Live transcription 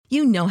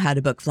You know how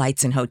to book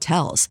flights and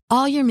hotels.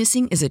 All you're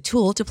missing is a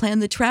tool to plan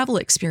the travel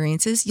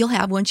experiences you'll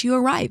have once you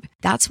arrive.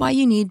 That's why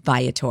you need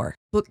Viator.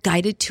 Book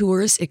guided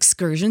tours,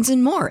 excursions,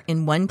 and more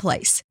in one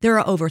place. There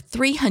are over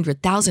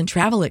 300,000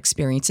 travel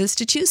experiences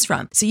to choose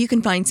from, so you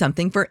can find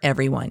something for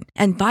everyone.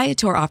 And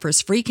Viator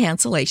offers free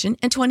cancellation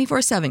and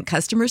 24/7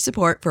 customer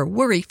support for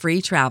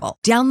worry-free travel.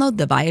 Download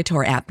the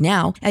Viator app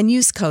now and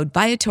use code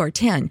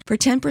Viator10 for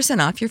 10%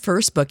 off your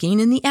first booking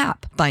in the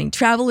app. Find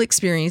travel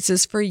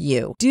experiences for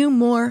you. Do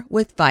more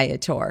with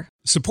Viator.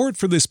 Support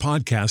for this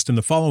podcast and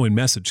the following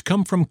message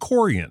come from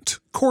Corient.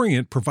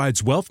 Corient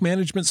provides wealth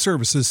management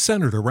services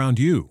centered around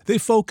you. They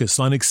focus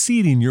on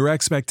exceeding your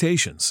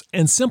expectations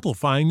and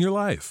simplifying your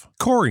life.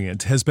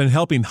 Corient has been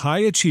helping high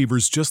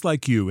achievers just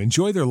like you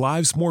enjoy their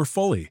lives more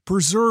fully,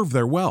 preserve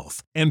their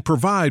wealth, and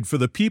provide for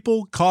the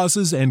people,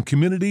 causes, and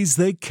communities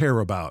they care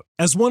about.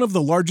 As one of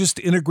the largest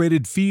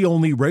integrated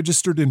fee-only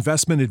registered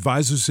investment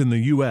advisors in the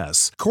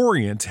U.S.,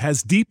 Corient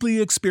has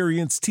deeply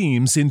experienced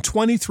teams in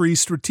 23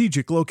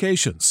 strategic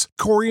locations.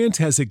 Corient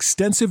has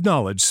extensive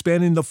knowledge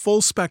spanning the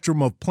full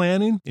spectrum of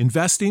planning,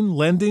 investing,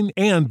 lending,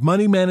 and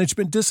money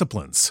management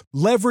disciplines.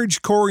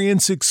 Leverage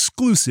Corient's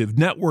exclusive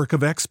network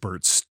of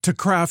experts to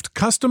craft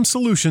custom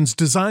solutions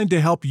designed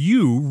to help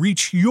you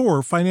reach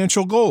your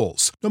financial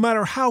goals, no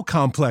matter how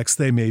complex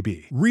they may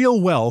be.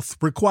 Real wealth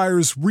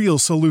requires real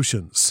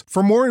solutions.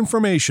 For more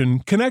information,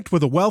 connect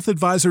with a wealth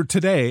advisor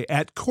today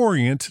at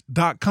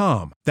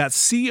Corient.com.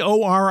 That's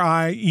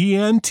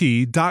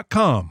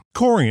Corient.com.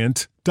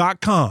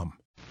 Corient.com.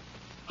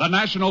 The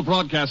National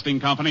Broadcasting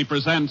Company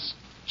presents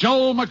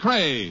Joel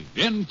McCrea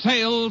in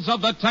Tales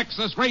of the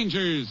Texas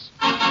Rangers.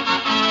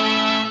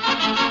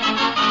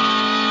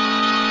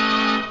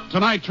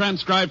 Tonight,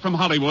 transcribed from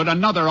Hollywood,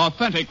 another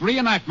authentic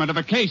reenactment of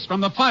a case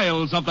from the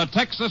files of the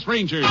Texas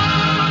Rangers.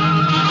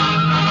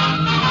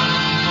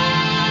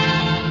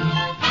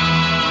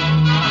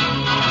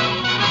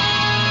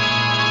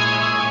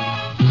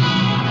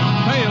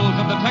 Tales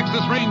of the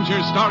Texas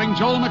Rangers, starring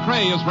Joel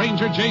McCrea as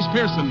Ranger Jace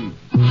Pearson.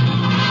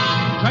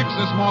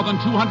 Texas, more than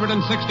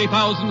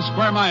 260,000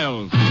 square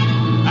miles,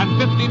 and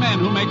 50 men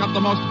who make up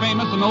the most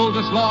famous and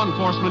oldest law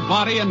enforcement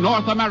body in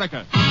North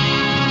America.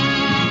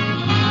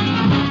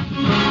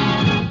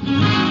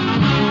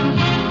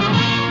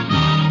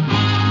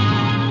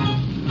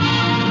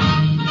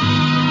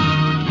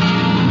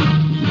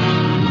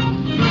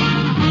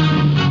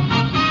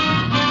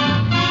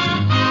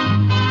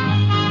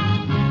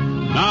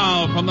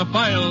 Now, from the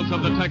files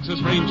of the Texas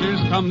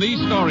Rangers come these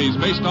stories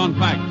based on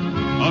fact.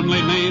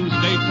 Only names,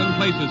 dates, and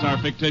places are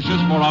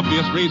fictitious for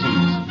obvious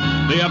reasons.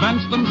 The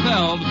events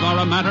themselves are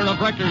a matter of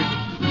record.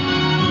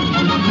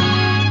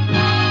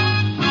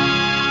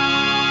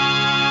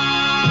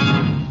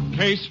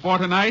 Case for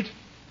tonight,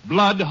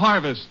 Blood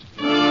Harvest.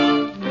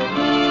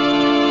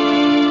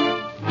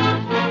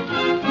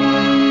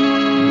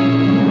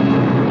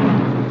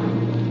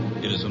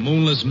 It is a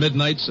moonless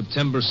midnight,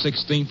 September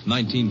 16th,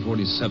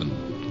 1947.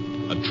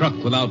 A truck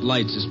without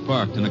lights is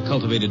parked in a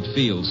cultivated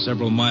field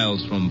several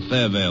miles from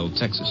Fairvale,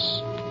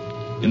 Texas.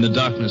 In the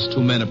darkness,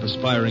 two men are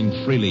perspiring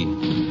freely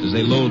as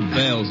they load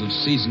bales of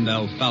seasoned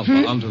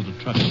alfalfa onto the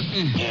truck.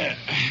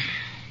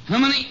 How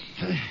many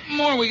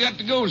more we got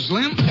to go,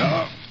 Slim?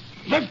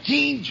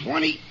 15,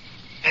 20.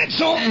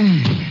 That's all.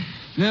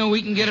 Well,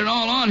 we can get it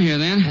all on here,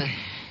 then.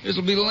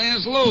 This'll be the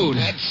last load.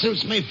 That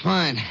suits me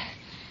fine.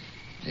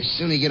 The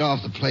sooner you get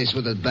off the place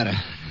with it, better.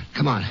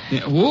 Come on.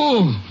 Yeah,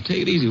 whoa.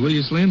 Take it easy, will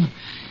you, Slim?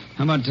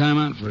 How about time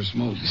out for a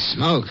smoke?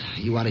 Smoke?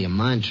 You out of your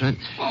mind, Trent?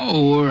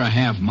 Oh, we're a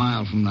half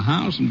mile from the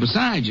house, and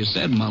besides, you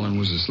said Mullen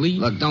was asleep.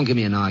 Look, don't give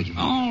me an argument.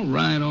 All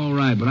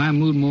right, but I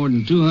moved more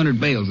than 200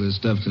 bales of this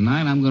stuff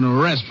tonight. I'm going to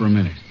rest for a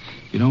minute.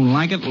 If you don't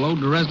like it, load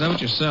the rest of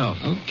it yourself.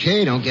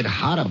 Okay, don't get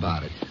hot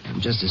about it.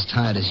 I'm just as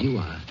tired as you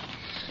are.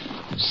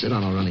 Sit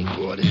on a running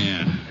board.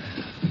 Yeah.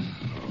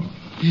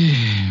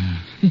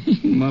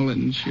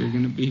 Mullen's sure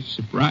going to be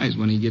surprised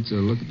when he gets a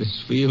look at this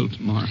field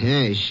tomorrow.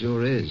 Yeah, he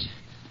sure is.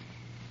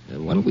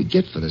 What do we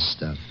get for this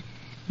stuff?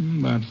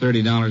 About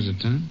 $30 a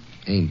ton.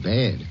 Ain't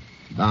bad.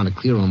 Bound to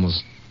clear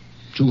almost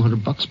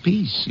 $200 a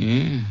piece.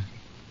 Yeah.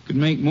 Could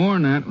make more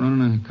than that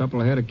running a couple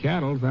of head of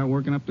cattle without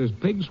working up this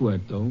pig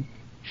sweat, though.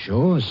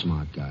 Sure,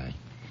 smart guy.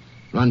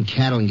 Run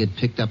cattle and get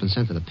picked up and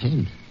sent to the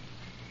pen.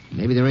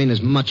 Maybe there ain't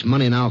as much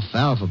money in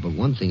alfalfa, but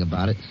one thing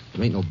about it,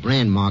 there ain't no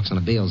brand marks on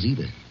the bales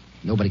either.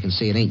 Nobody can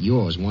say it ain't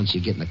yours once you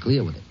get in the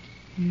clear with it.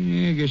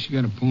 Yeah, I guess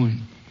you got a point.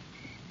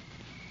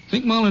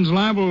 Think Mullen's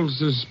liable to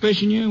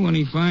suspicion you when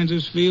he finds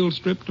this field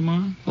stripped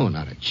tomorrow? Oh,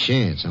 not a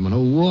chance. I'm an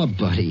old war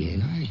buddy,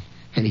 ain't I?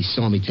 And he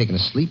saw me taking a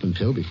sleeping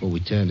pill before we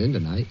turned in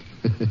tonight.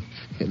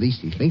 At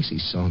least he thinks he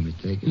saw me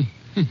take it.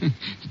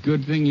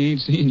 Good thing he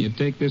ain't seen you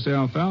take this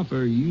alfalfa,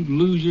 or you'd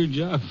lose your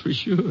job for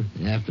sure.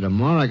 After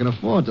tomorrow, I can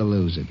afford to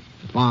lose it.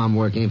 Farm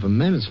work ain't for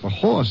men, it's for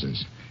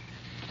horses.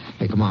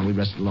 Hey, come on, we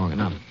rested long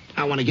enough.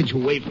 I want to get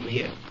you away from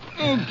here.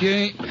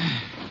 Okay.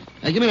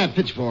 Hey, give me that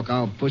pitchfork.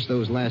 I'll push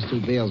those last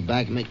two bales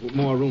back and make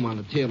more room on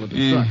the tail of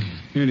the truck.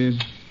 Here it is.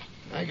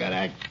 I got to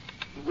act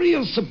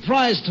real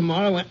surprised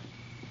tomorrow when...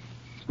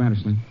 What's the matter,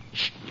 Slim?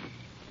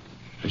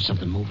 Heard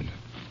something moving.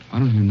 I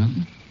don't hear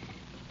nothing.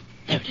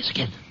 There it is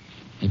again.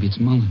 Maybe it's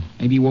Mullen.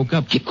 Maybe he woke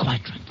up. Keep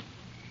quiet, Trent.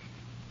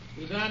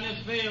 Who's out in this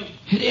field?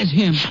 It is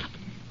him. Shut up.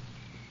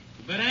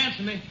 You better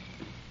answer me.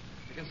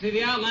 I can see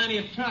the outline of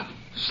your truck.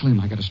 Slim,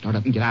 I gotta start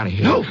up and get out of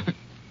here. No!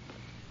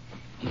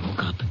 He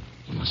woke up.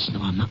 He must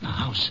know I'm not in the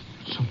house.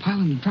 So pile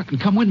in the truck and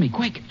come with me,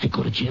 quick. Hey,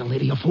 go to jail,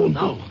 lady. You fool.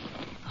 No.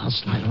 I'll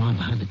slide around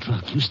behind the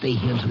truck. You stay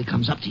here until he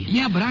comes up to you.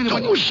 Yeah, but I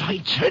don't... I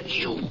tell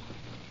you.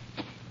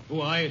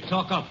 Who are you?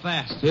 Talk up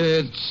fast.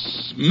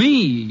 It's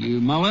me,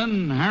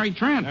 Mullen, Harry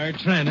Trent. Harry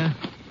Trent, huh?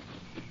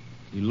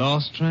 You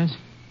lost, Trent?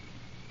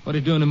 What are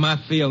you doing in my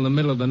field in the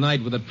middle of the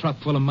night with a truck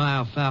full of my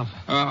alfalfa?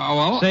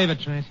 Well... Save it,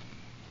 Trent.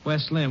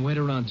 Where's Slim? Where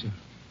to run to?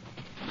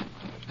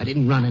 I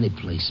didn't run any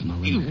place,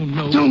 Mullen. You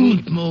know...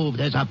 Don't move.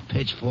 There's a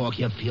pitchfork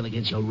you feel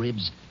against your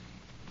ribs.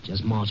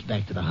 Just march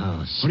back to the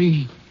house. What are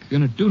you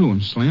gonna do to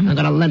him, Slim? I'm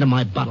gonna lend him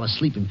my bottle of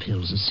sleeping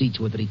pills and see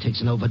to it that he takes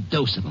an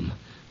overdose of them.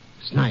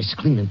 It's nice,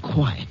 clean, and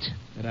quiet.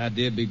 That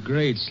idea'd be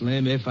great,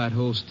 Slim, if I'd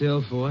hold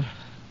still for it.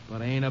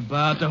 But I ain't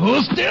about to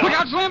hold still. Look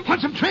out, Slim.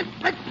 Punch him, Trent.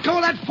 Let go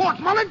of that fork,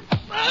 Mullen.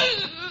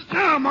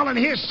 Now, Mullen,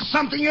 here's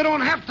something you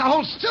don't have to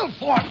hold still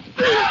for.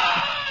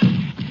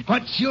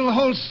 But you'll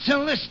hold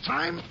still this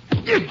time.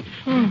 You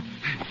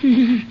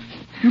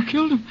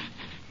killed him.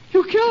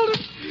 You killed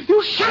him.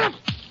 You shut up.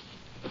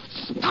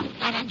 Stop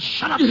that and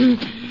shut up.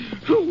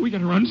 We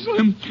gotta run,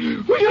 Slim.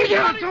 We gotta get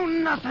out. Do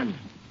nothing.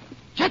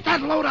 Get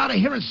that load out of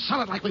here and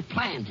sell it like we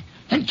planned.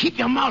 Then keep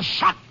your mouth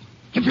shut.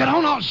 If you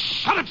don't, I'll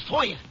shut it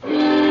for you.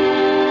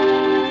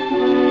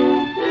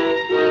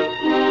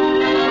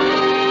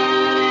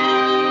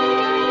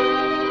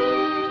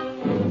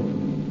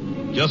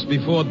 Just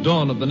before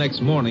dawn of the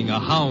next morning, a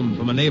hound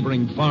from a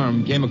neighboring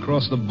farm came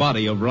across the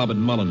body of Robert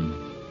Mullen.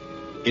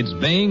 Its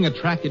baying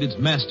attracted its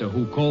master,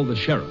 who called the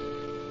sheriff.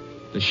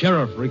 The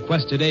sheriff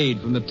requested aid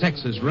from the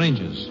Texas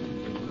Rangers.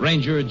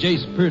 Ranger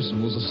Jace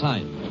Pearson was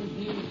assigned.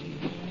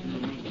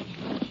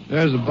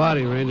 There's the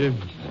body, Ranger.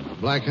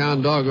 Black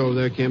hound dog over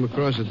there came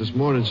across it this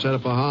morning, set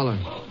up a holler.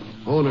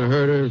 Owner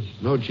heard her,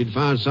 knowed she'd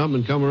found something,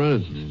 and come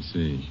running. I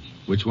see.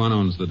 Which one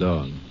owns the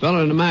dog?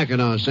 Fella in the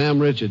Mackinac, Sam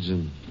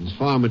Richardson. His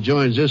farm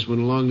adjoins this one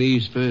along the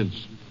east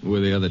fence. Who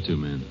are the other two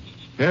men?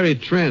 Harry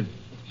Trent,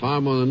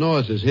 farm on the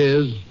north, is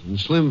his, and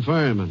Slim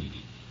Fireman.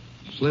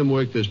 Slim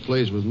worked this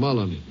place with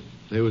Mullen.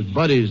 They was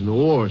buddies in the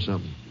war or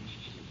something.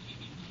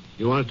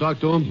 You want to talk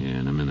to him? Yeah,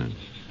 in a minute.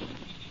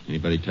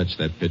 Anybody touch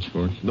that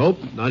pitchfork? Nope,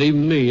 not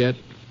even me yet.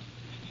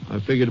 I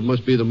figured it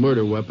must be the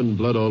murder weapon,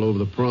 blood all over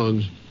the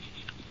prongs.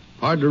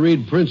 Hard to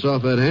read prints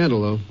off that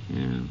handle, though.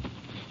 Yeah.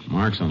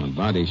 Marks on the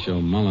body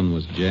show Mullen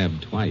was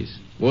jabbed twice.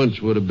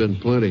 Once would have been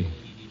plenty.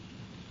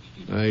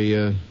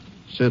 I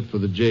sent for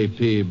the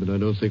JP, but I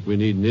don't think we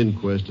need an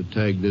inquest to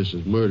tag this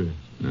as murder.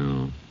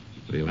 No.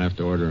 But he'll have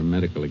to order a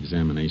medical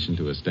examination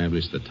to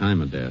establish the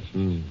time of death.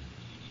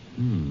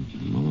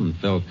 Mullen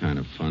felt kind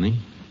of funny.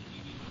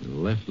 The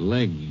left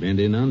leg bent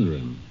in under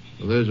him.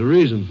 Well, there's a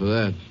reason for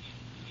that.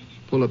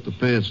 Pull up the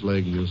pants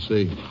leg and you'll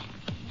see.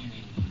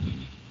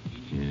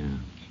 Yeah.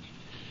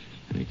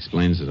 That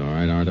explains it, all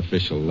right.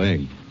 Artificial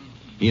leg.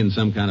 He in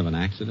some kind of an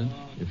accident?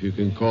 If you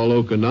can call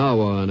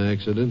Okinawa an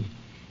accident.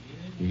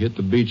 He hit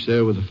the beach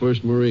there with the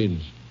 1st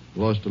Marines.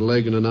 Lost a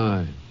leg and an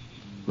eye.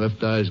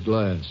 Left eye's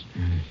glass.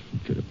 He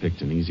could have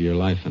picked an easier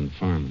life than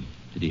farming.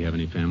 Did he have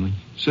any family?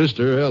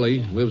 Sister,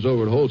 Ellie, lives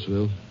over at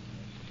Holtzville.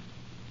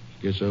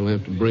 Guess I'll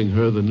have to bring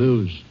her the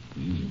news.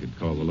 You could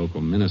call the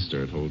local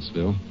minister at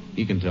Holtzville.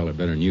 He can tell her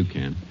better than you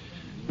can.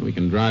 And we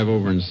can drive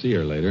over and see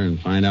her later and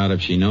find out if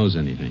she knows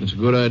anything. That's a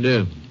good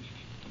idea.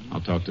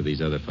 I'll talk to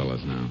these other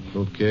fellas now.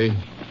 Okay.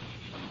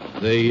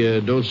 They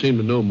don't seem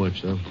to know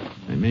much, though.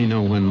 They may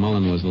know when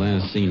Mullen was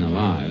last seen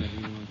alive.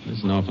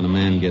 Isn't often a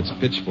man gets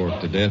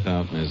pitchforked to death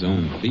out in his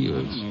own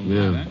fields.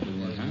 Yeah.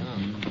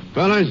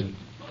 Fellas,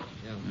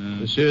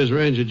 this here's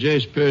Ranger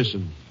Jace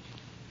Pearson.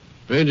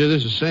 Ranger,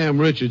 this is Sam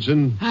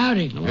Richardson.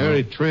 Howdy. Hello.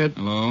 Harry Trent.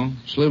 Hello?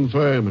 Slim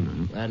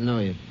Fireman. Glad to know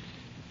you.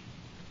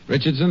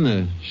 Richardson,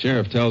 the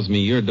sheriff tells me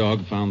your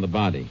dog found the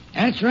body.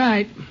 That's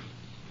right.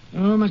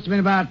 Oh, must have been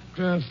about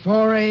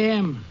 4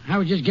 a.m. I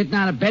was just getting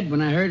out of bed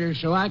when I heard her,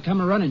 so I come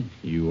a-running.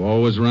 You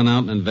always run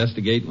out and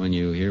investigate when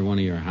you hear one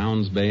of your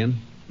hounds baying?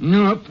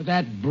 Nope, but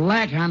that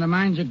black hound of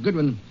mine's a good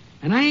one.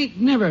 And I ain't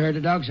never heard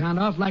a dog sound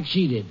off like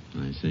she did.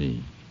 I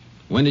see.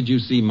 When did you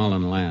see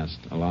Mullen last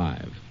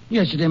alive?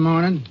 Yesterday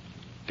morning.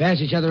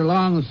 Passed each other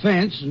along the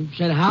fence and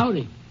said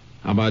howdy.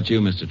 How about you,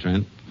 Mr.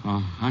 Trent?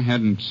 I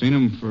hadn't seen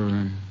him for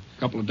a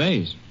couple of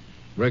days.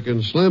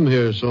 Reckon Slim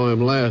here saw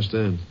him last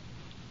then.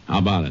 How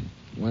about it?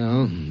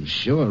 Well,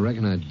 sure, I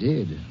reckon I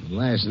did.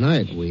 Last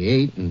night we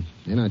ate, and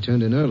then I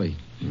turned in early.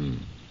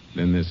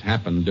 Then this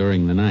happened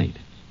during the night.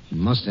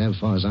 Must have, as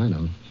far as I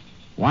know.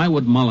 Why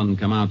would Mullen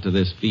come out to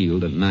this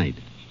field at night?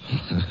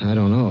 I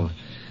don't know.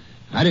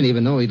 I didn't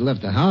even know he'd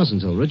left the house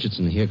until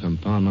Richardson here come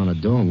pounding on the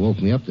door and woke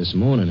me up this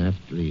morning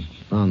after he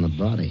found the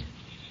body.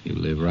 You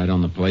live right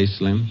on the place,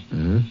 Slim?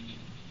 Uh-huh.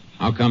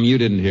 How come you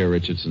didn't hear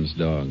Richardson's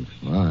dog?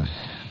 Well, I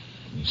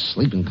was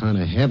sleeping kind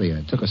of heavy.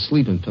 I took a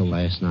sleeping pill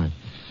last night.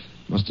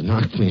 Must have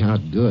knocked me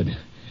out good.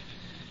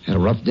 Had a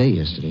rough day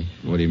yesterday.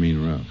 What do you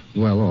mean rough?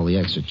 Well, all the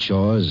extra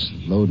chores,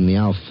 loading the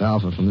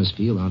alfalfa from this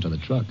field onto the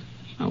truck.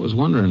 I was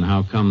wondering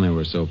how come there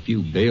were so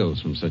few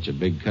bales from such a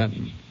big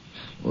cutting.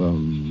 Well,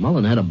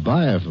 Mullen had a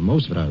buyer for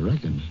most of it, I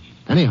reckon.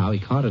 Anyhow, he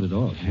carted it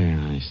off.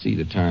 Yeah, I see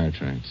the tire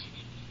tracks.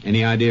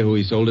 Any idea who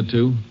he sold it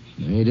to?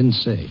 He didn't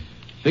say.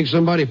 Think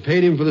somebody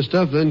paid him for the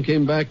stuff, then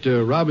came back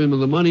to rob him of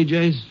the money,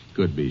 Jace?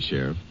 Could be,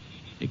 Sheriff.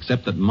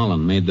 Except that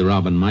Mullen made the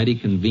robbing mighty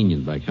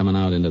convenient by coming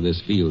out into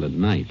this field at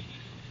night.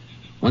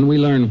 When we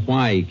learn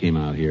why he came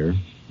out here,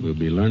 we'll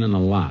be learning a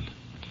lot.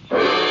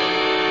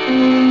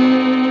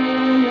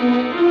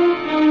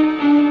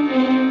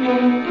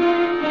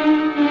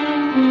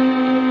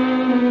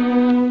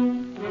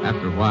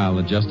 After a while,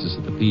 the justice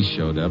of the peace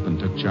showed up and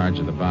took charge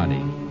of the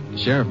body. The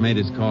sheriff made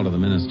his call to the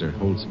minister,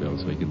 Holtzville,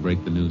 so he could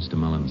break the news to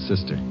Mullen's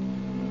sister.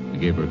 We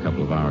gave her a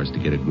couple of hours to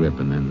get a grip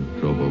and then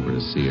drove over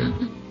to see her.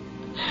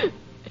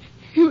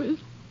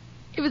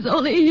 He was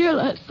only here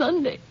last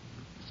Sunday,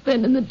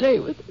 spending the day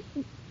with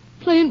us,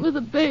 playing with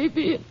a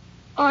baby and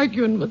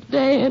arguing with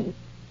Dan.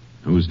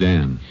 Who's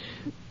Dan?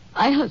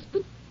 My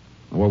husband.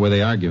 What were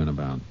they arguing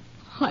about?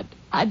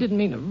 I didn't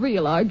mean a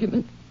real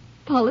argument.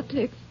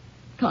 Politics,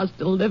 cost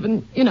of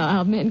living. You know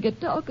how men get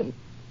talking.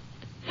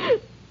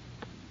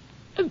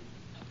 And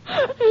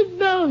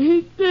now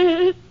he's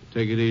dead.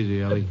 Take it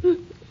easy, Ellie.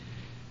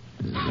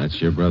 That's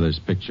your brother's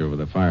picture over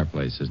the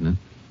fireplace, isn't it?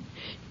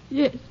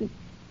 Yes,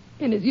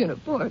 in his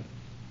uniform.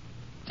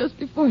 Just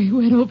before he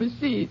went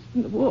overseas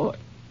in the war.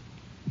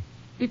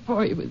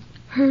 Before he was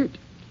hurt.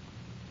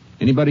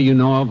 Anybody you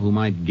know of who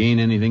might gain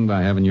anything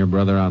by having your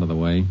brother out of the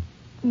way?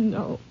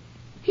 No.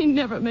 He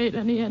never made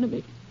any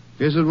enemies.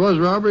 Guess it was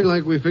robbery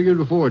like we figured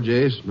before,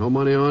 Jace. No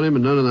money on him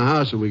and none in the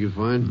house that we could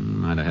find.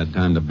 Might have had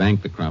time to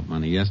bank the crop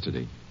money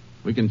yesterday.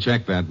 We can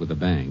check that with the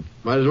bank.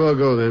 Might as well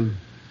go then.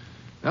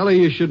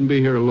 Ellie, you shouldn't be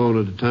here alone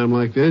at a time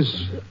like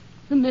this.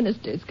 The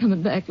minister's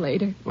coming back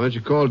later. Why don't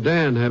you call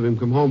Dan, have him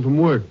come home from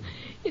work?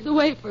 He's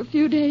away for a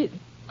few days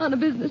on a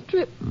business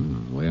trip.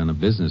 Away on a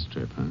business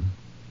trip, huh?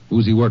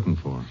 Who's he working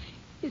for?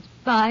 He's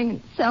buying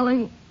and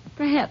selling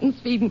for Hatton's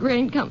Feed and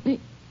Grain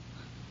Company.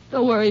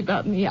 Don't worry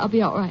about me. I'll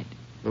be all right.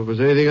 Well, if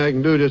there's anything I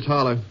can do, just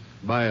holler.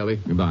 Bye, Ellie.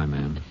 Goodbye,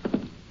 ma'am.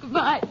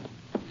 Goodbye.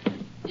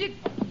 You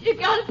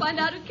gotta find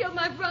out who killed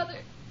my brother.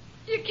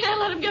 You can't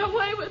let him get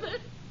away with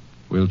it.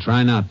 We'll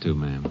try not to,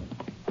 ma'am.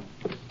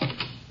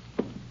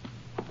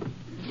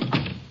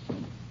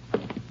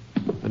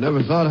 I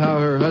never thought how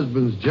her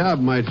husband's job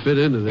might fit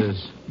into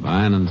this.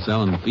 Buying and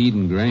selling feed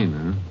and grain,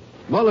 huh?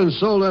 Mullen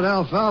sold that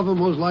alfalfa.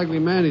 Most likely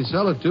man he'd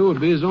sell it to would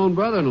be his own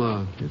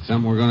brother-in-law. It's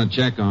something we're going to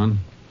check on.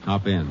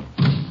 Hop in.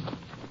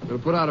 Gonna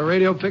put out a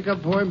radio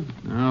pickup for him?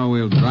 No,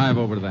 we'll drive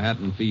over to the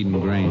Hatton Feed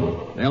and Grain.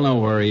 They'll know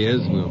where he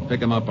is. We'll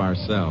pick him up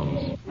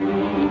ourselves.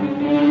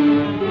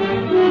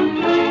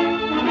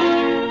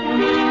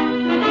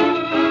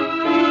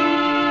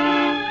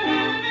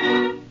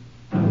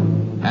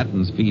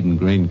 Hatton's Feed and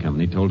Grain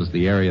Company told us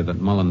the area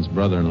that Mullen's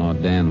brother-in-law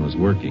Dan was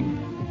working.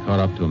 We caught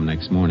up to him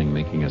next morning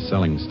making a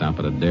selling stop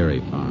at a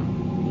dairy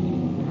farm.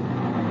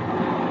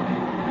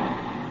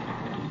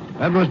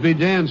 That must be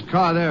Dan's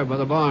car there by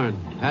the barn.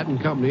 Hatton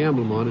Company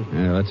emblem on it.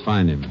 Yeah, let's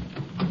find him.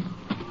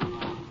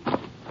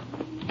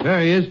 There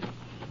he is.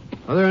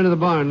 Other end of the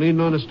barn, leaning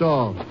on a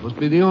stall. Must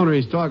be the owner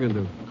he's talking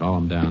to. Call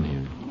him down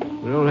here.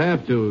 We don't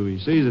have to. He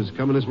sees us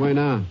coming this way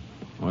now.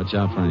 Watch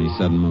out for any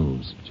sudden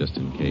moves, just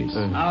in case.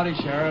 Howdy,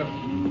 Sheriff.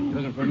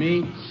 Looking for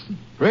me?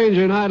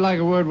 Ranger and I'd like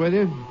a word with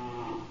you.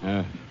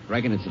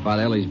 Reckon it's about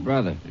Ellie's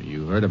brother.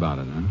 You heard about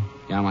it, huh?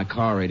 Yeah, on my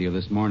car radio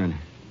this morning.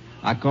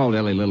 I called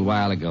Ellie a little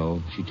while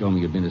ago. She told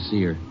me you'd been to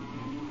see her.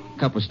 A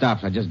couple of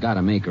stops I just got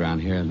to make around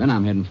here. Then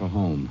I'm heading for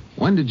home.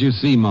 When did you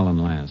see Mullen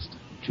last?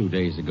 2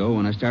 days ago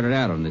when I started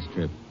out on this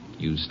trip.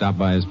 You stopped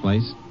by his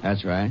place?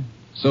 That's right.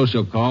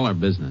 Social call or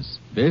business?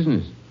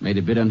 Business. Made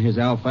a bid on his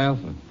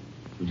alfalfa.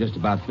 We're just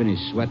about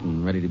finished sweating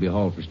and ready to be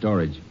hauled for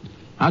storage.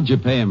 How'd you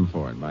pay him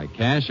for it? By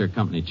cash or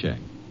company check?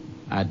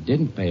 I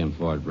didn't pay him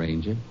for it,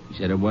 Ranger. He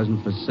said it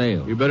wasn't for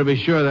sale. You better be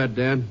sure of that,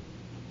 Dan.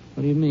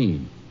 What do you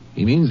mean?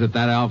 He means that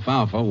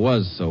alfalfa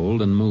was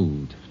sold and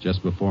moved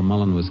just before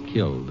Mullen was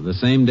killed, the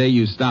same day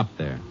you stopped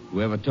there.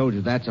 Whoever told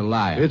you that's a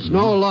liar. It's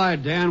no lie,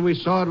 Dan. We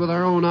saw it with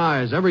our own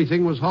eyes.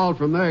 Everything was hauled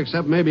from there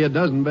except maybe a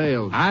dozen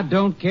bales. I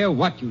don't care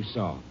what you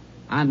saw.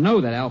 I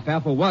know that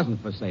alfalfa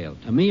wasn't for sale,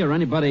 to me or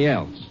anybody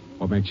else.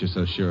 What makes you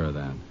so sure of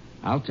that?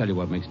 I'll tell you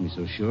what makes me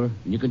so sure,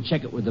 and you can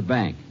check it with the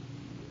bank.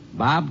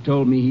 Bob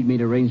told me he'd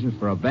made arrangements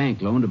for a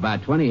bank loan to buy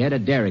 20 head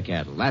of dairy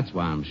cattle. That's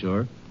why I'm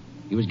sure.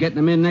 He was getting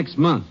them in next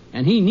month,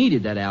 and he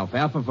needed that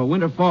alfalfa for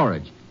winter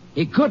forage.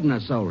 He couldn't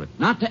have sold it,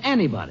 not to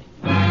anybody.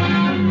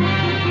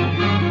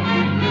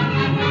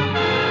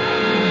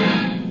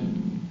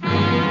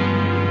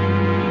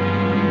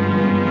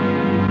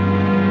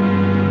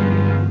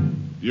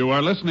 You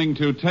are listening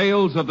to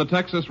Tales of the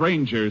Texas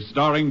Rangers,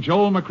 starring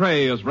Joel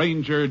McCrea as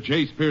Ranger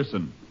Jace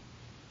Pearson.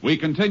 We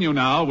continue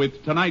now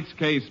with tonight's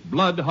case,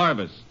 Blood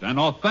Harvest, an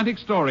authentic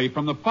story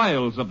from the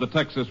files of the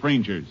Texas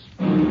Rangers.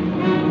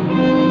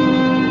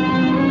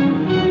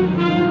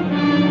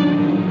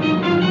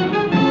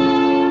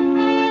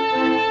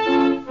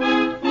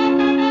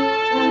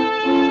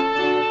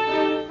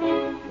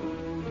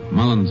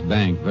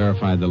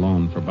 provide the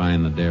loan for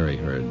buying the dairy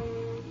herd.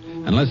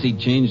 Unless he'd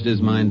changed his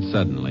mind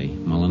suddenly,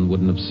 Mullen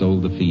wouldn't have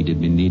sold the feed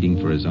he'd been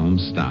needing for his own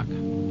stock.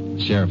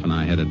 The sheriff and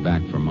I headed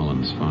back for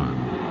Mullen's farm.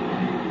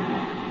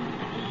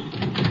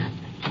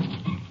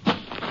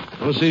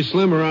 Don't see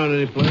Slim around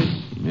any place.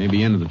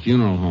 Maybe into the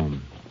funeral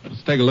home.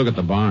 Let's take a look at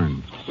the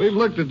barn. We've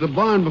looked at the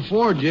barn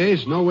before,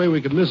 Jace. No way we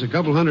could miss a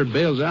couple hundred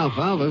bales of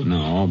alfalfa.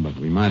 No, but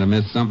we might have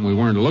missed something we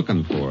weren't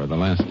looking for the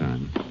last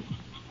time.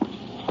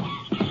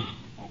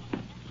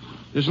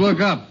 Just look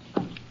up.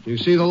 You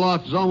see the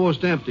loft is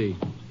almost empty.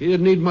 He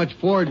didn't need much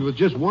forage with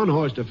just one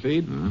horse to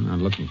feed. No, I'm not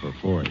looking for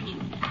forage.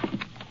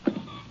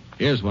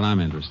 Here's what I'm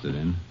interested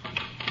in.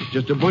 It's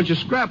just a bunch of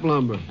scrap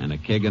lumber. And a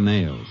keg of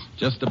nails.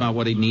 Just about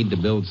what he'd need to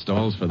build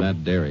stalls for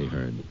that dairy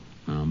herd.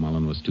 Now,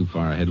 Mullen was too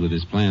far ahead with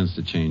his plans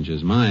to change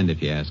his mind,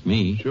 if you ask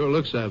me. Sure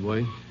looks that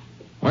way.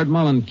 Where'd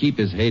Mullen keep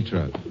his hay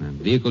truck? That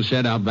vehicle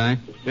shed out back?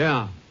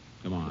 Yeah.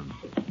 Come on.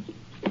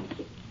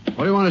 What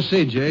do you want to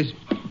see, Jace?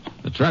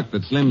 The truck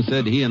that Slim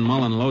said he and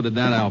Mullen loaded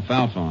that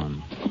alfalfa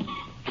on.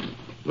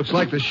 Looks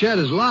like the shed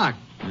is locked.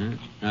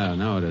 Oh,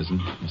 no, it isn't.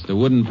 It's the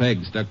wooden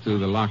peg stuck through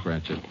the lock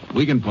ratchet.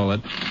 We can pull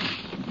it.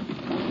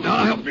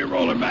 I'll help you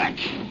roll it back.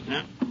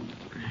 Yeah.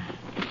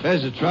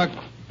 There's the truck.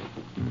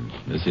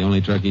 This the only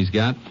truck he's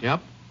got?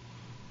 Yep.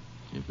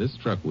 If this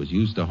truck was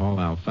used to haul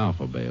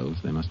alfalfa bales,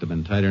 they must have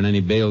been tighter than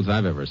any bales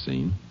I've ever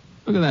seen.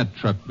 Look at that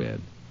truck bed.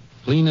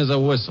 Clean as a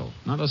whistle.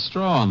 Not a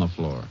straw on the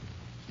floor.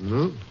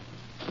 No.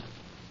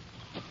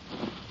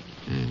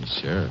 Hey,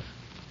 Sheriff.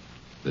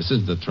 This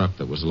is the truck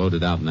that was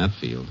loaded out in that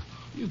field.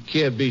 You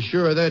can't be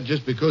sure of that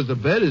just because the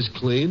bed is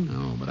clean.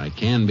 No, but I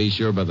can be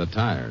sure by the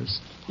tires.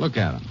 Look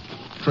at them.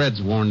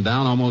 Tread's worn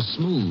down almost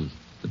smooth.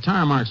 The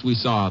tire marks we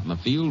saw out in the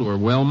field were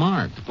well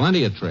marked.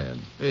 Plenty of tread.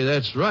 Hey,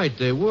 that's right,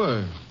 they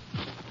were.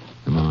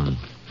 Come on.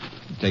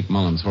 Take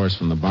Mullen's horse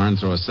from the barn,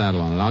 throw a saddle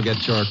on it. I'll get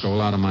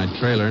charcoal out of my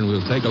trailer, and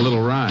we'll take a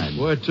little ride.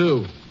 Where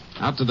to?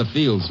 Out to the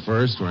fields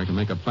first, where I can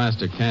make a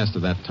plaster cast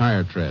of that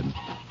tire tread.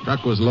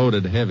 Truck was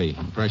loaded heavy.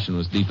 Impression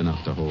was deep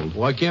enough to hold.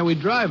 Why can't we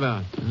drive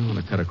out? I want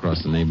to cut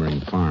across the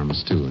neighboring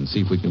farms, too, and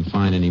see if we can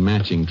find any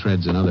matching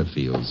treads in other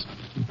fields.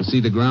 We'll see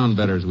the ground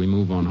better as we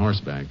move on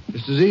horseback.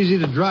 It's as easy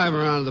to drive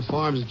around the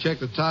farms and check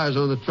the tires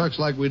on the trucks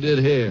like we did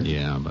here.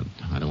 Yeah, but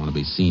I don't want to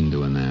be seen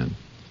doing that.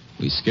 If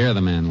we scare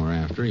the man we're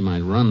after, he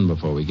might run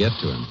before we get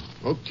to him.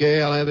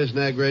 Okay, I'll have this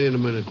nag ready in a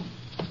minute.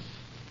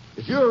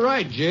 If you're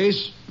right,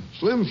 Jace,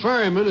 Slim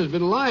Ferryman has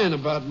been lying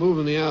about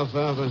moving the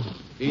alfalfa.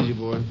 Easy,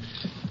 boy.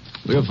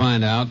 We'll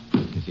find out.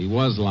 If he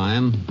was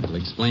lying, it'll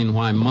explain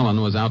why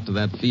Mullen was out to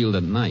that field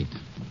at night.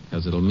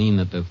 Because it'll mean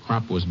that the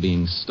crop was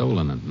being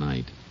stolen at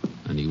night.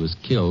 And he was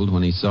killed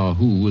when he saw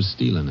who was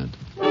stealing it.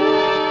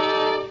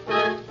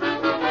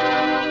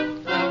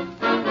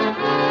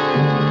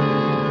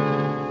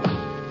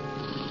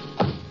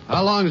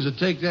 How long does it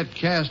take that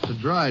cast to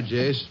dry,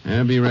 Jace?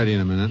 I'll be ready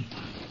in a minute.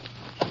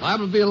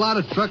 Liable to be a lot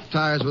of truck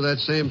tires with that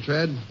same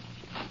tread.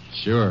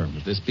 Sure,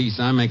 but this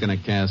piece I'm making a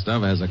cast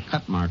of has a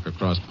cut mark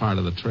across part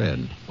of the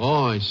tread.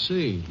 Oh, I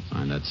see.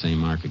 Find that same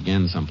mark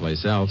again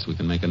someplace else, we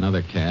can make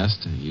another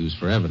cast and use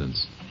for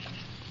evidence.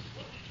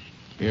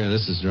 Here,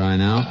 this is dry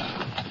now.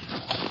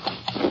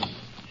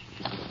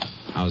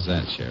 How's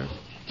that, Sheriff?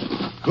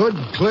 Good,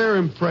 clear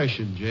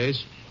impression,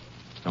 Jace.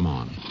 Come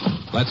on.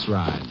 Let's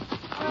ride.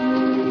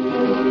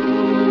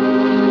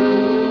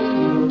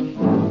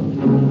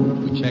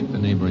 We checked the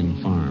neighboring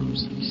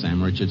farms.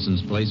 Sam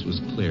Richardson's place was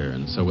clear,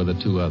 and so were the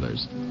two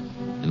others.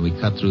 And we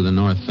cut through the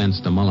north fence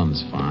to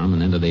Mullen's farm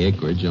and into the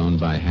acreage owned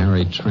by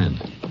Harry Trent.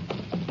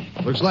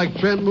 Looks like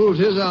Trent moved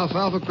his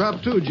alfalfa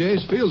crop, too,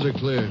 Jace. Fields are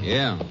clear.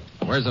 Yeah.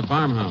 Where's the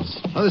farmhouse?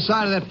 Other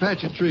side of that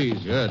patch of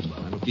trees. Good.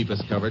 That'll keep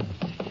us covered.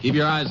 Keep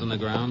your eyes on the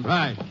ground.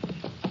 Right.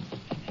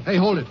 Hey,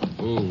 hold it.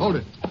 Ooh. Hold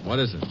it. What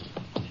is it?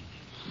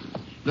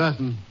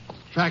 Nothing.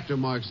 Tractor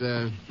marks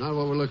there. Not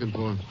what we're looking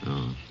for.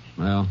 Oh.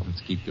 Well,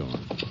 let's keep going.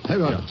 Hey,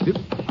 well,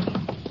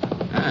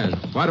 There's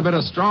quite a bit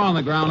of straw on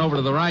the ground over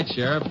to the right,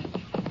 Sheriff.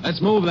 Let's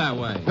move that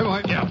way. Hey,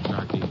 boy. Yeah,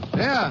 Sharky.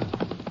 Yeah.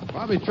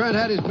 Probably Trent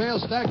had his bale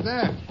stacked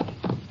there.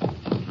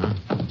 Huh?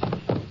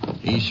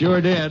 He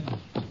sure did.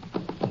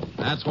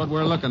 That's what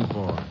we're looking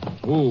for.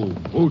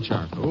 Ooh,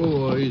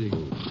 charcoal. Oh, easy.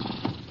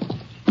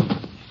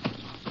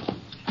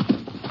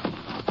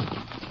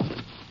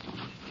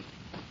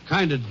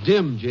 Kind of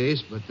dim,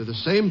 Jace, but they're the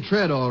same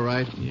tread, all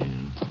right. Yeah,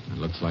 it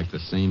looks like the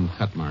same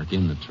cut mark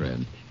in the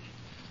tread.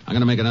 I'm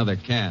going to make another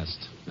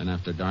cast. Then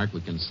after dark,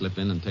 we can slip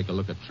in and take a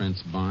look at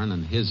Trent's barn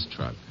and his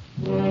truck.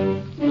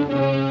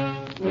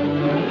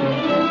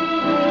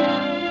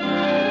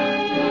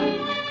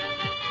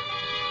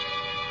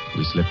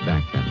 We slipped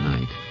back that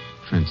night.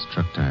 Trent's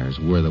truck tires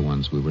were the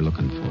ones we were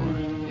looking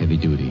for. Heavy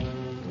duty.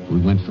 We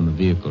went from the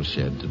vehicle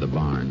shed to the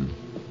barn.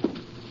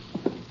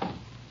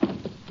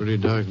 Pretty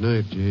dark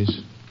night,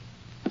 Jace.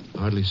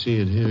 Hardly see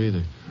it here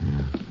either.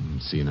 Yeah, I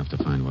don't see enough to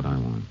find what I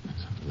want.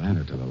 There's a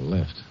ladder to the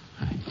left.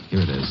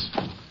 Here it is.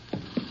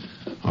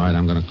 All right,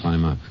 I'm going to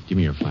climb up. Give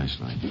me your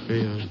flashlight. Here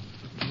you are.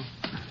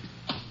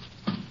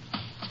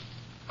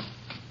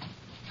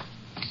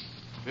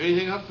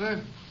 Anything up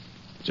there?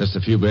 Just a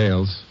few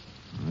bales.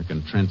 I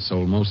reckon Trent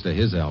sold most of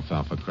his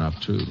alfalfa crop,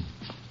 too.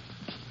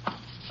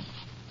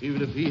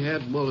 Even if he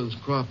had Mullen's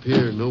crop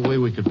here, no way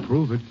we could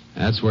prove it.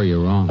 That's where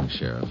you're wrong,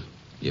 Sheriff.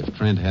 If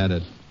Trent had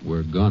it,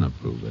 we're gonna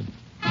prove it.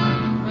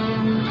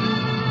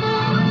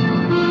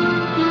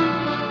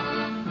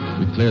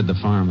 We cleared the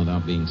farm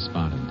without being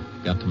spotted.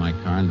 Got to my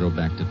car and drove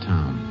back to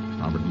town.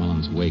 Robert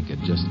Mullen's wake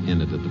had just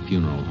ended at the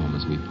funeral home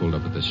as we pulled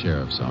up at the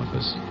sheriff's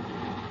office.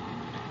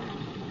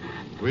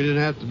 We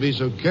didn't have to be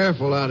so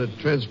careful out at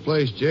Trent's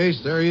place,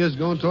 Jace. There he is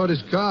going toward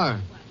his car.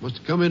 Must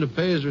have come in to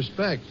pay his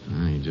respect.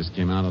 He just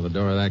came out of the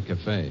door of that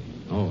cafe.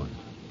 Oh,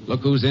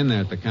 look who's in there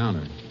at the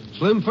counter.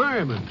 Slim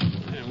Ferryman.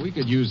 Yeah, we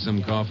could use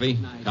some coffee.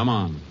 Come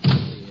on.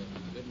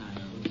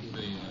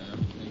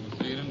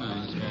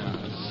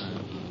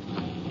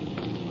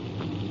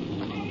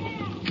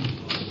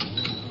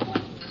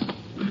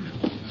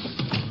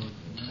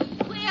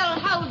 Well,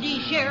 howdy,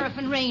 Sheriff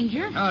and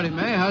Ranger. Howdy,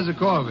 May. How's the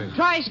coffee?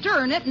 Try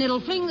stirring it, and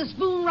it'll fling the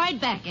spoon right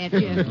back at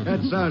you.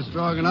 That sounds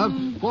strong enough.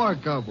 Pour a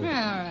couple. All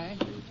right.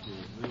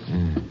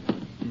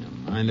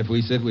 Mind if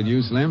we sit with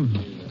you, Slim?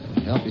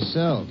 Help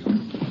yourself.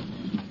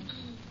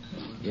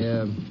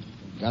 Yeah,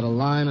 got a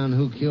line on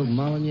who killed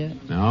Mullen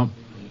yet? No.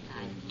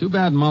 Too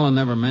bad Mullen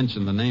never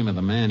mentioned the name of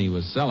the man he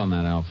was selling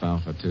that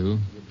alfalfa to.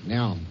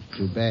 No,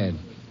 too bad.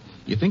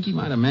 You think he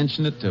might have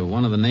mentioned it to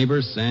one of the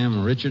neighbors,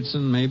 Sam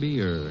Richardson,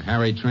 maybe, or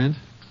Harry Trent?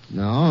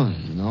 No,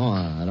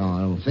 I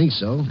don't think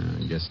so.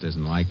 I guess it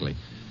isn't likely.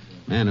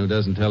 Man who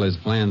doesn't tell his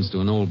plans to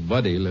an old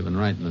buddy living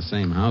right in the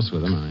same house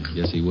with him, I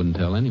guess he wouldn't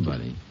tell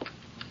anybody.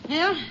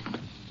 Well,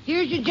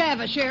 here's your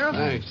Java, Sheriff.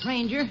 Thanks.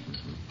 Ranger.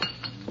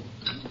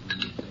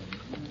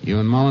 You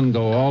and Mullen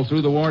go all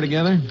through the war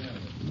together?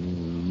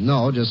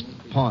 No, just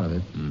part of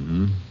it.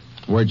 Mm-hmm.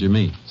 Where'd you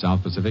meet?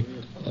 South Pacific?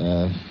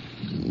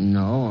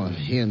 No,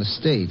 here in the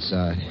States.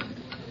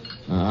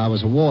 I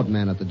was a ward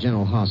man at the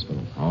General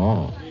Hospital.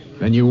 Oh,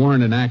 then you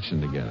weren't in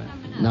action together?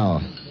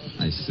 No.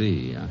 I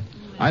see.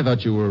 I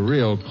thought you were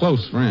real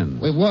close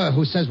friends. We were.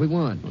 Who says we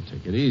weren't? Well,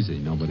 take it easy.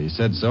 Nobody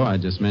said so. I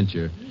just meant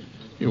you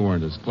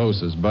weren't as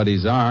close as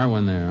buddies are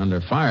when they're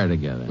under fire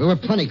together. We were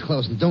plenty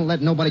close, and don't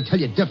let nobody tell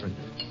you different.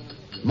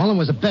 Mullen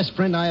was the best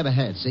friend I ever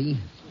had, see?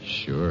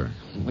 Sure.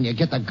 When you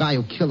get the guy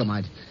who killed him,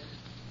 I'd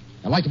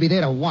like to be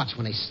there to watch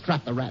when they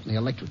strap the rat in the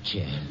electric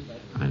chair.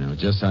 I know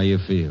just how you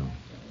feel.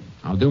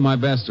 I'll do my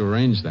best to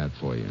arrange that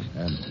for you.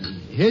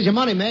 Here's your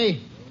money, May.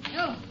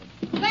 Oh,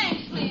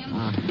 thanks, Slim.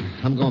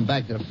 I'm going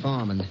back to the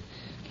farm and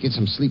get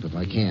some sleep if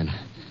I can.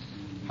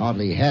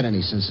 Hardly had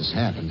any since this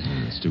happened.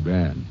 It's too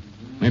bad.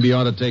 Maybe you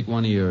ought to take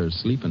one of your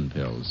sleeping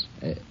pills.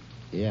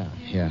 Yeah.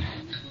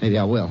 Maybe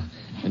I will.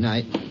 Good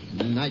night.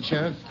 Good night,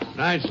 Sheriff.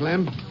 Night,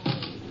 Slim.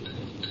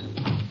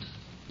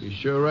 You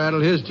sure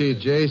rattled his teeth,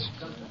 Jace.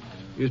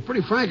 He was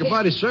pretty frank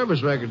about his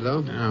service record,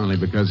 though. Only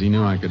because he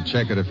knew I could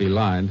check it if he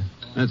lied.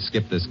 Let's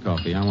skip this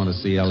coffee. I want to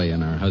see Ellie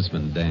and her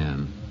husband,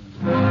 Dan.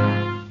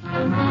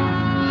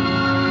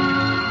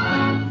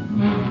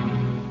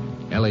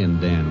 Ellie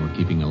and Dan were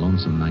keeping a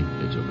lonesome night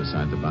vigil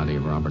beside the body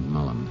of Robert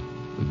Mullen.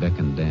 We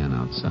beckoned Dan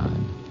outside.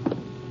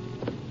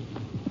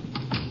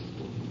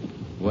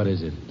 What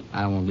is it?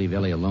 I don't want to leave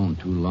Ellie alone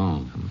too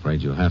long. I'm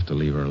afraid you'll have to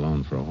leave her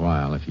alone for a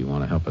while if you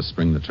want to help us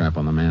spring the trap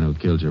on the man who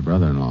killed your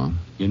brother-in-law.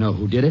 You know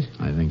who did it?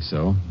 I think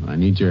so. I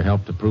need your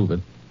help to prove it.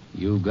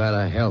 You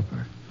gotta help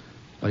her.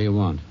 What do you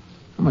want?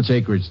 How much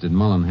acreage did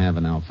Mullen have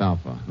in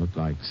alfalfa? Looked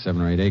like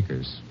 7 or 8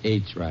 acres.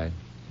 8's right.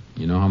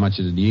 You know how much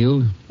it'd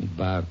yield?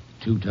 About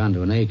 2 ton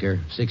to an acre,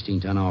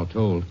 16 ton all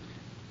told.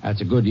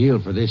 That's a good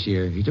yield for this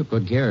year. He took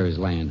good care of his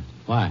land.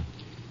 Why?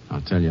 I'll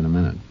tell you in a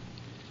minute.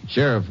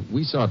 Sheriff,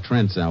 we saw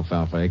Trent's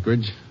alfalfa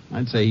acreage.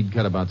 I'd say he'd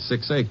cut about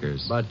 6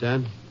 acres. About that?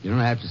 You don't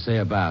have to say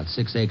about.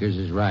 6 acres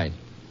is right.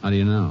 How do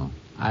you know?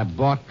 I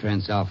bought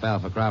Trent's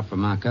alfalfa crop from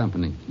my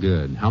company.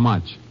 Good. How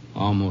much?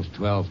 Almost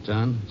 12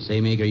 ton.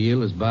 Same acre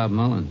yield as Bob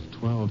Mullen's.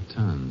 12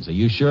 tons. Are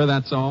you sure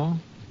that's all?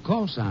 Of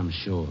course I'm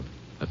sure.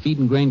 The feed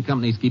and grain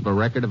companies keep a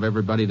record of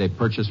everybody they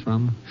purchase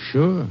from?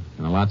 Sure.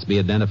 Can the lots be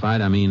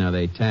identified? I mean, are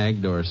they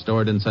tagged or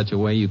stored in such a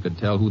way you could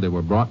tell who they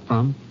were brought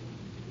from?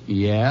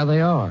 Yeah, they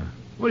are.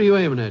 What are you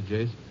aiming at,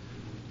 Jace?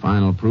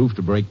 Final proof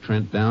to break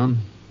Trent down?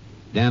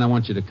 Dan, I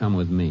want you to come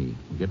with me.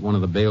 We'll get one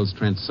of the bales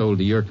Trent sold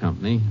to your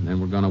company, and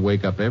then we're going to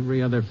wake up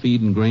every other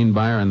feed and grain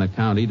buyer in the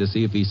county to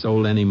see if he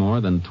sold any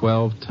more than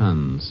 12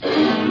 tons. We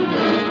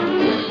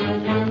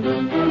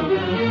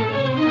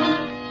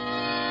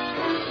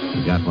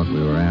got what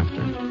we were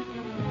after.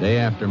 The day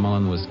after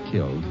Mullen was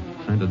killed,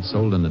 Trent had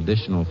sold an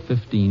additional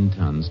 15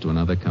 tons to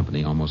another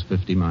company almost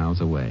 50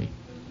 miles away.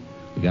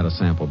 We got a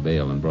sample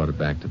bale and brought it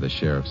back to the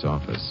sheriff's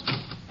office.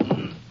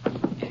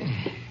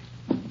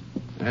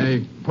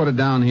 Hey, put it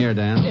down here,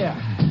 Dan. Yeah.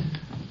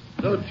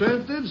 So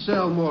Trent did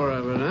sell more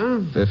of it,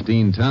 huh?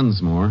 15 tons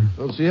more.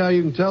 Don't see how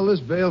you can tell this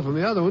bale from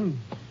the other one.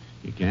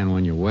 You can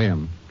when you weigh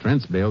them.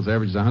 Trent's bales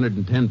averaged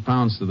 110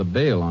 pounds to the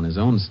bale on his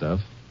own stuff.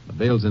 The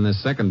bales in this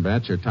second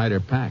batch are tighter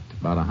packed,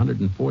 about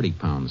 140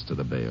 pounds to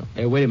the bale.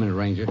 Hey, wait a minute,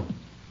 Ranger.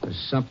 There's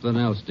something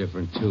else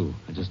different, too.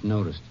 I just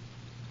noticed.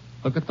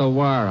 Look at the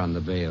wire on the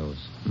bales.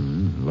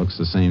 Looks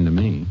the same to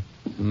me.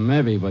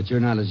 Maybe, but you're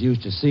not as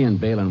used to seeing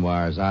baling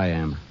wire as I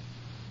am.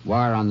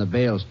 Wire on the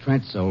bales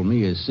Trent sold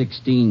me is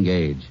 16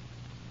 gauge.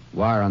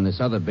 Wire on this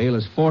other bale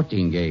is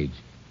 14 gauge.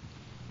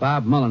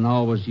 Bob Mullen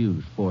always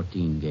used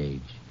 14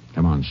 gauge.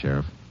 Come on,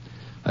 Sheriff.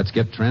 Let's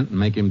get Trent and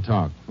make him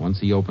talk. Once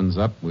he opens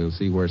up, we'll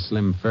see where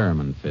Slim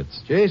Fairman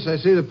fits. Chase, I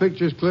see the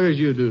picture as clear as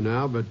you do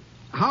now, but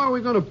how are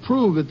we going to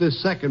prove that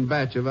this second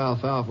batch of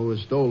alfalfa was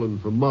stolen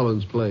from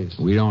Mullen's place?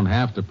 We don't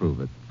have to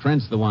prove it.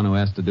 Trent's the one who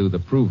has to do the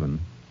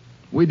proving.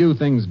 We do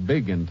things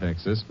big in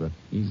Texas, but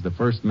he's the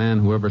first man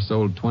who ever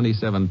sold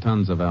 27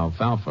 tons of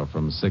alfalfa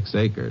from 6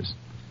 acres.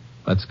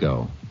 Let's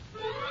go.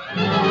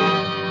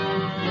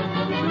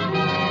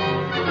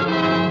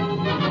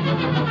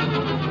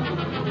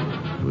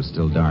 It was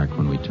still dark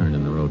when we turned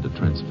in the road to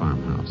Trent's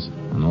farmhouse,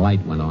 and the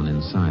light went on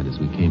inside as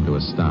we came to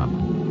a stop.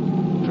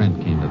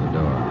 Trent came to the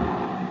door.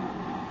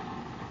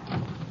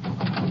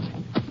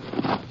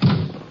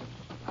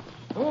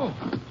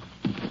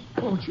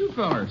 Oh, it's you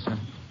fellers.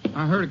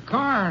 I heard a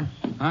car.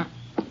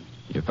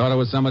 You thought it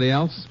was somebody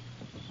else?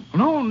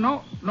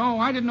 No,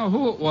 I didn't know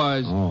who it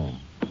was. Oh,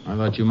 I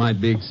thought you might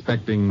be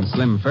expecting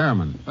Slim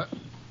Fairman.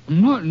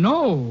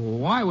 No.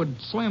 Why would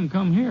Slim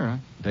come here?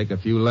 Take a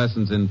few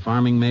lessons in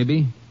farming,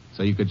 maybe?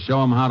 So you could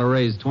show him how to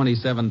raise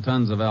 27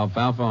 tons of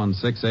alfalfa on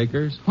 6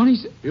 acres?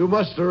 You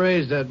must have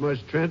raised that much,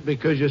 Trent,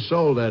 because you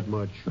sold that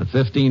much. But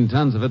 15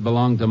 tons of it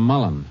belonged to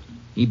Mullen.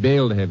 He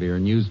baled heavier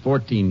and used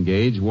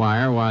 14-gauge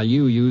wire while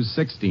you used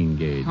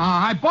 16-gauge.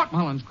 I bought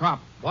Mullen's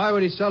crop. Why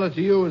would he sell it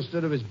to you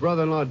instead of his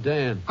brother-in-law,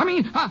 Dan?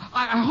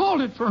 I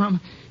hauled it for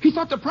him. He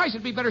thought the price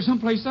would be better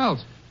someplace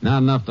else. Not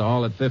enough to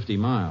haul it 50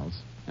 miles.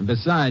 And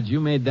besides, you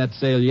made that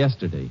sale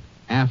yesterday,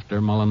 after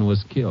Mullen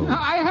was killed.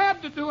 I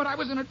had to do it. I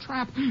was in a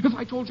trap. If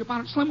I told you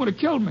about it, Slim would have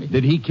killed me.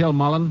 Did he kill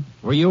Mullen?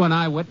 Were you an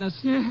eyewitness?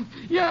 Yeah,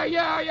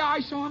 I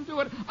saw him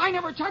do it. I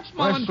never touched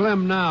Mullen. Where's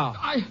Slim now?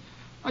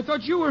 I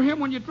thought you were him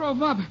when you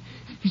drove up.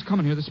 He's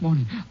coming here this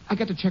morning. I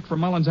got the check for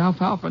Mullen's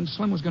alfalfa, and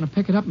Slim was going to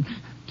pick it up and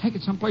take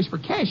it someplace for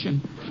cashing.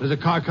 There's a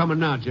car coming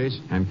now,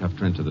 Jace. Handcuff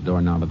Trent to the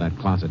doorknob of that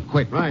closet.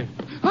 Quick. Right.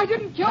 I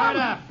didn't kill him.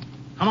 Up.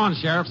 Come on,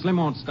 Sheriff. Slim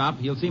won't stop.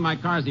 He'll see my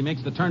car as he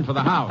makes the turn for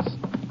the house.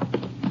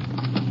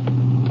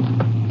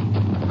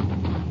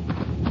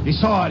 He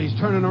saw it. He's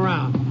turning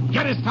around.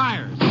 Get his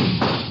tires.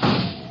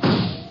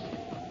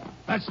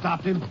 That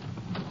stopped him.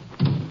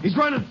 He's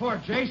running for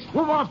it, Jace.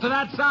 Move off to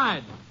that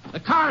side. The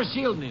car's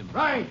shielding him.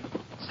 Right.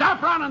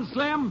 Stop running,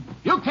 Slim.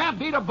 You can't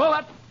beat a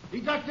bullet.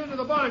 He ducked into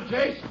the bonnet,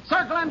 Jace.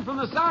 Circle in from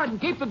the side and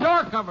keep the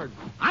door covered.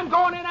 I'm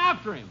going in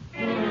after him.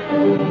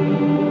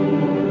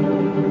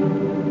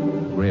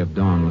 The gray of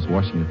dawn was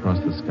washing across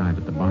the sky,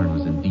 but the barn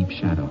was in deep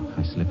shadow.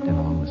 I slipped in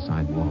along the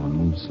side wall and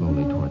moved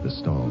slowly toward the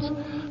stalls.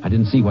 I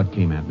didn't see what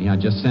came at me. I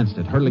just sensed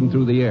it hurtling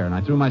through the air, and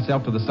I threw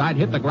myself to the side,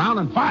 hit the ground,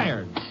 and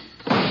fired.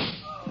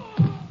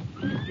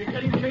 You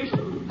get him,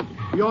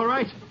 Jace? You all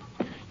right?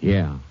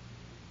 Yeah.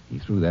 He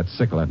threw that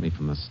sickle at me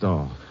from the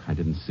stall. I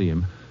didn't see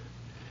him.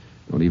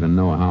 Don't even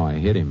know how I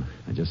hit him.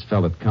 I just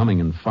felt it coming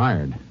and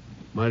fired.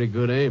 Mighty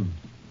good aim.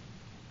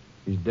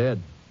 He's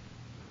dead.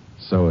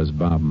 So is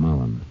Bob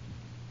Mullen.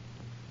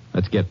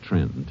 Let's get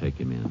Trent and take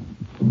him in.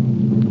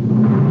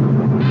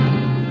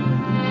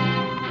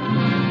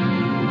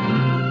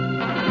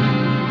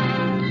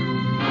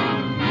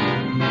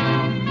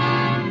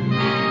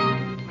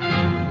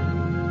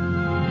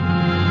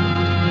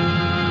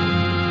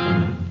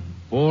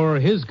 For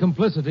his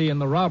complicity in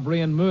the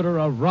robbery and murder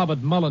of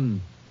Robert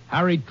Mullen,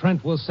 Harry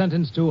Trent was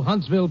sentenced to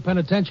Huntsville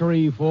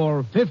Penitentiary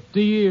for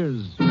 50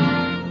 years.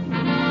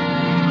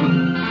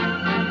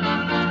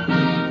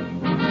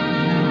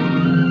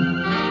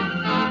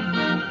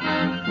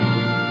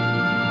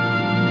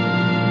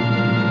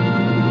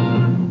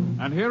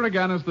 And here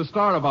again is the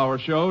star of our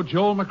show,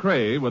 Joel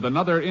McCrea, with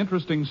another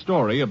interesting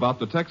story about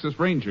the Texas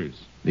Rangers.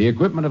 The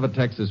equipment of a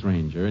Texas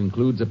Ranger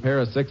includes a pair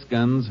of 6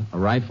 guns, a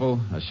rifle,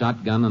 a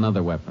shotgun, and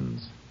other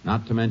weapons.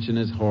 Not to mention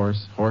his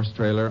horse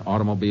trailer,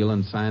 automobile,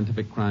 and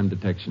scientific crime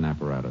detection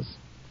apparatus.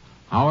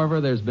 However,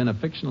 there's been a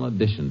fictional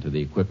addition to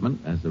the equipment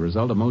as the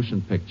result of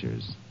motion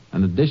pictures.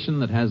 An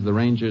addition that has the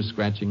Rangers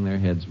scratching their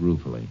heads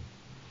ruefully.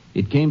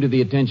 It came to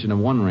the attention of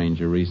one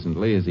Ranger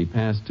recently as he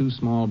passed 2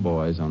 small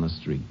boys on a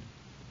street.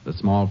 The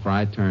small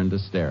fry turned to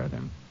stare at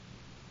him.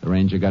 The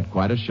Ranger got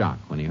quite a shock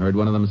when he heard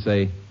one of them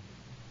say,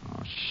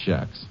 "Oh,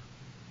 shucks.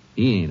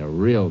 He ain't a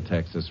real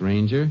Texas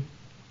Ranger.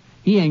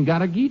 He ain't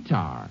got a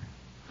guitar."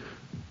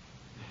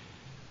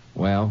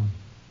 Well,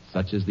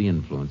 such is the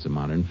influence of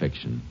modern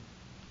fiction.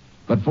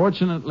 But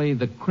fortunately,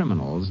 the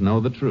criminals know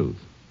the truth.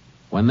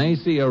 When they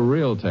see a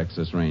real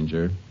Texas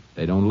Ranger,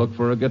 they don't look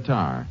for a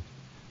guitar.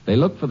 They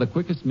look for the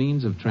quickest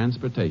means of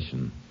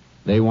transportation.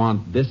 They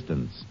want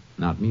distance,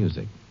 not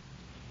music.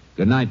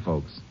 Good night,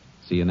 folks.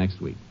 See you next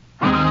week.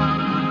 Next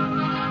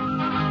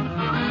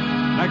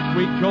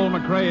week, Joel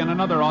McCrea in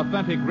another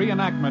authentic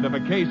reenactment of a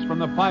case from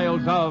the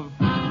files of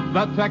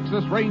the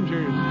Texas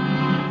Rangers.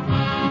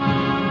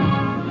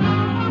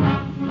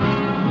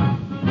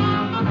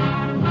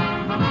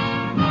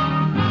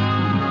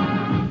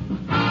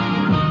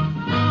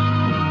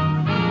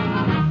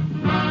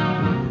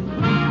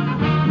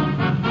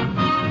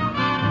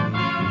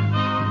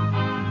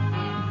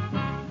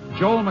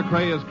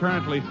 McCrae is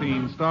currently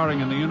seen starring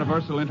in the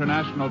Universal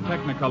International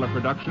Technicolor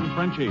production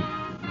Frenchie.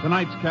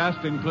 Tonight's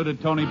cast included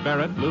Tony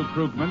Barrett, Lou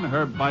Krugman,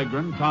 Herb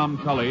Vigran, Tom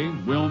Tully,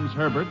 Wilms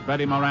Herbert,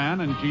 Betty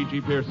Moran, and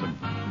Gigi Pearson.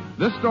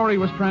 This story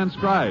was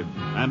transcribed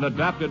and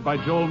adapted by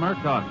Joel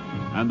Murcott,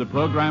 and the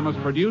program was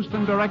produced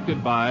and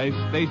directed by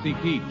Stacy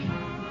Keach.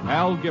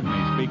 Hal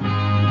Gibney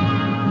speaking.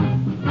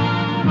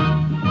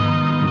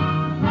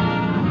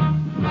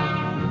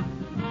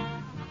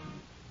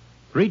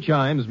 Three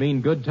chimes mean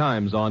good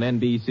times on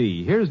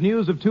NBC. Here's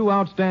news of two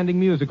outstanding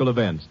musical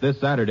events. This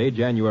Saturday,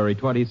 January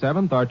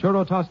 27th,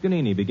 Arturo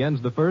Toscanini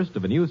begins the first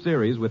of a new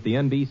series with the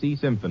NBC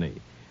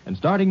Symphony. And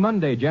starting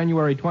Monday,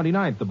 January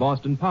 29th, the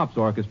Boston Pops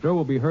Orchestra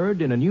will be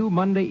heard in a new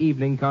Monday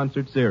evening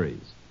concert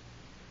series.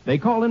 They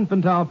call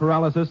infantile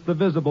paralysis the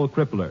visible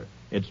crippler.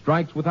 It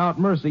strikes without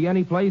mercy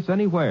any place,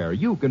 anywhere.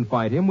 You can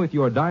fight him with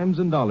your dimes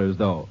and dollars,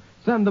 though.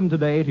 Send them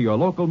today to your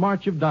local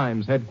March of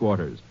Dimes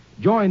headquarters.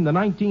 Join the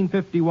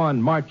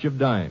 1951 March of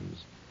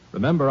Dimes.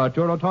 Remember,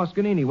 Arturo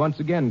Toscanini once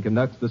again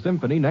conducts the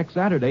symphony next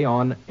Saturday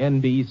on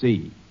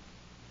NBC.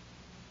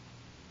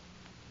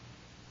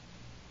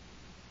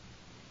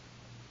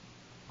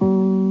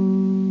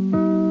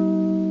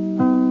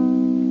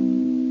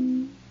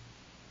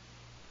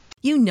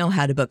 You know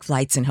how to book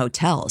flights and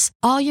hotels.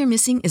 All you're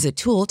missing is a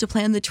tool to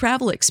plan the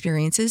travel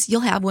experiences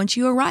you'll have once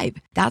you arrive.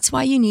 That's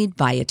why you need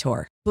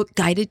Viator. Book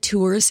guided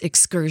tours,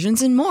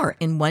 excursions, and more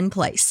in one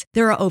place.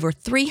 There are over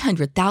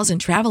 300,000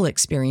 travel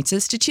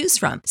experiences to choose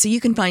from, so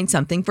you can find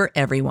something for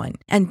everyone.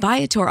 And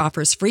Viator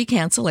offers free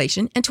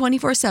cancellation and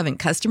 24/7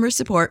 customer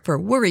support for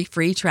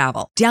worry-free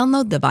travel.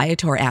 Download the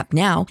Viator app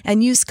now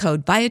and use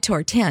code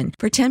Viator10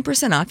 for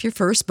 10% off your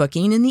first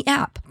booking in the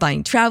app.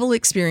 Find travel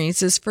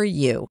experiences for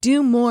you.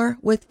 Do more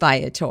with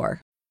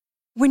Viator.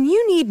 When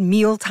you need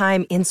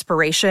mealtime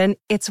inspiration,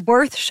 it's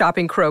worth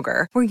shopping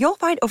Kroger, where you'll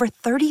find over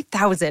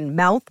 30,000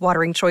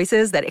 mouth-watering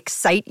choices that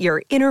excite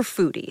your inner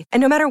foodie. And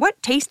no matter what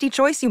tasty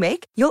choice you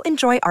make, you'll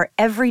enjoy our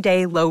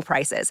everyday low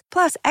prices,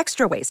 plus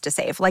extra ways to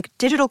save, like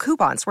digital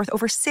coupons worth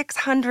over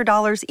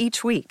 $600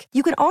 each week.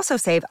 You can also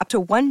save up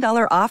to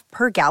 $1 off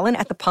per gallon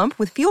at the pump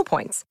with fuel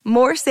points.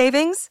 More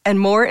savings and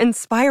more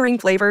inspiring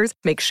flavors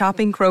make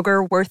shopping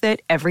Kroger worth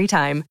it every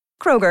time.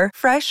 Kroger,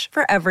 fresh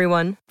for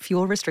everyone.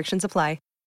 Fuel restrictions apply.